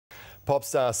Pop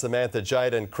star Samantha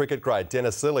Jade and cricket great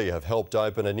Dennis Lilly have helped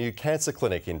open a new cancer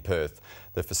clinic in Perth.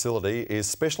 The facility is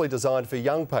specially designed for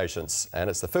young patients and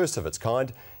it's the first of its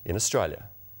kind in Australia.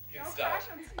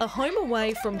 A home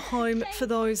away from home for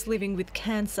those living with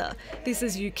cancer. This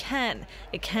is UCAN,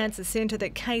 a cancer centre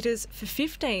that caters for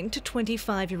 15 to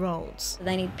 25-year-olds.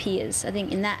 They need peers. I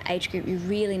think in that age group you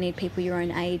really need people your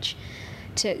own age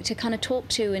to kind of talk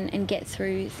to and get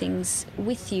through things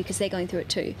with you because they're going through it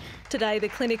too. Today the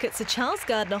clinic at Sir Charles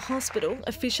Gardner Hospital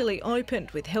officially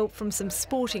opened with help from some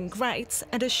sporting greats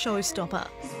and a showstopper.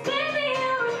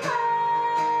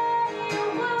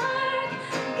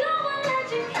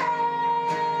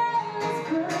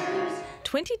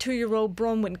 22-year-old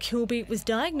Bronwyn Kilby was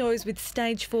diagnosed with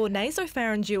stage 4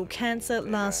 nasopharyngeal cancer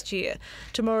last year.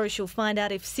 Tomorrow she'll find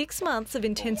out if 6 months of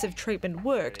intensive treatment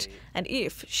worked and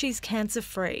if she's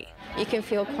cancer-free. You can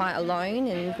feel quite alone,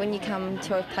 and when you come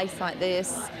to a place like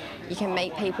this, you can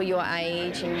meet people your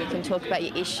age and you can talk about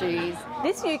your issues.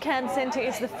 This UCAN centre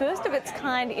is the first of its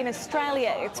kind in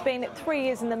Australia. It's been 3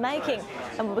 years in the making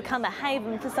and will become a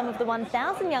haven for some of the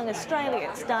 1,000 young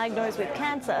Australians diagnosed with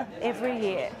cancer every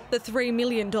year. The $3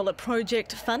 million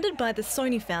project funded by the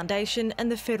Sony Foundation and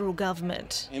the federal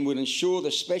government. And will ensure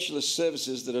the specialist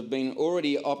services that have been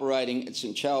already operating at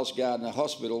St Charles Gardner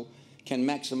Hospital can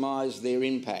maximise their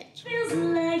impact. Feels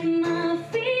like my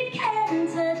feet can't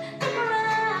touch the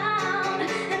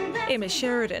ground. Emma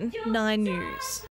Sheridan, 9 News.